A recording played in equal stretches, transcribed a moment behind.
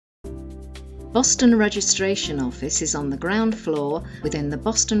Boston Registration Office is on the ground floor within the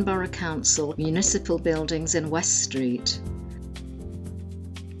Boston Borough Council Municipal Buildings in West Street.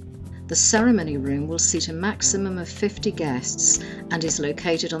 The ceremony room will seat a maximum of 50 guests and is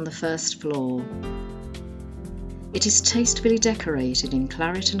located on the first floor. It is tastefully decorated in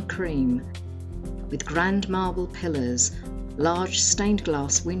claret and cream, with grand marble pillars, large stained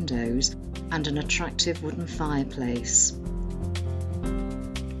glass windows, and an attractive wooden fireplace.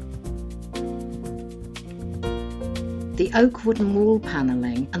 The oak wooden wall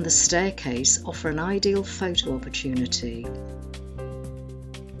panelling and the staircase offer an ideal photo opportunity.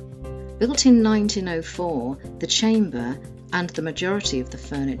 Built in 1904, the chamber and the majority of the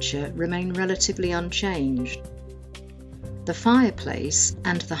furniture remain relatively unchanged. The fireplace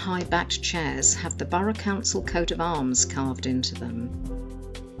and the high-backed chairs have the Borough Council coat of arms carved into them.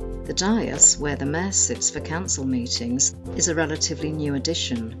 The dais, where the mayor sits for council meetings, is a relatively new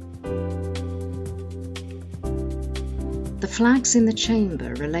addition. The flags in the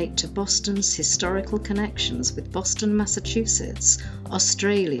chamber relate to Boston's historical connections with Boston, Massachusetts,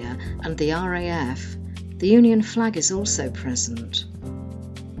 Australia, and the RAF. The Union flag is also present.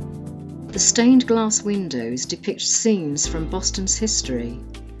 The stained glass windows depict scenes from Boston's history.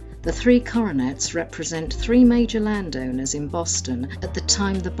 The three coronets represent three major landowners in Boston at the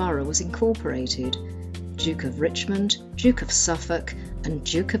time the borough was incorporated: Duke of Richmond, Duke of Suffolk, and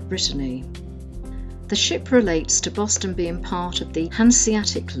Duke of Brittany. The ship relates to Boston being part of the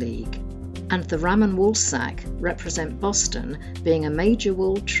Hanseatic League, and the ram and woolsack represent Boston being a major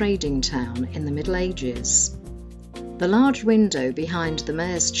wool trading town in the Middle Ages. The large window behind the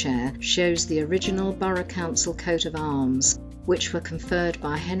mayor's chair shows the original Borough Council coat of arms, which were conferred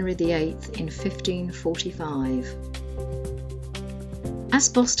by Henry VIII in 1545. As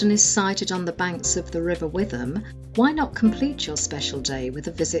Boston is sited on the banks of the River Witham, why not complete your special day with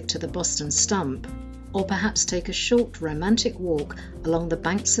a visit to the Boston Stump, or perhaps take a short romantic walk along the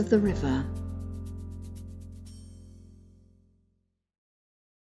banks of the river?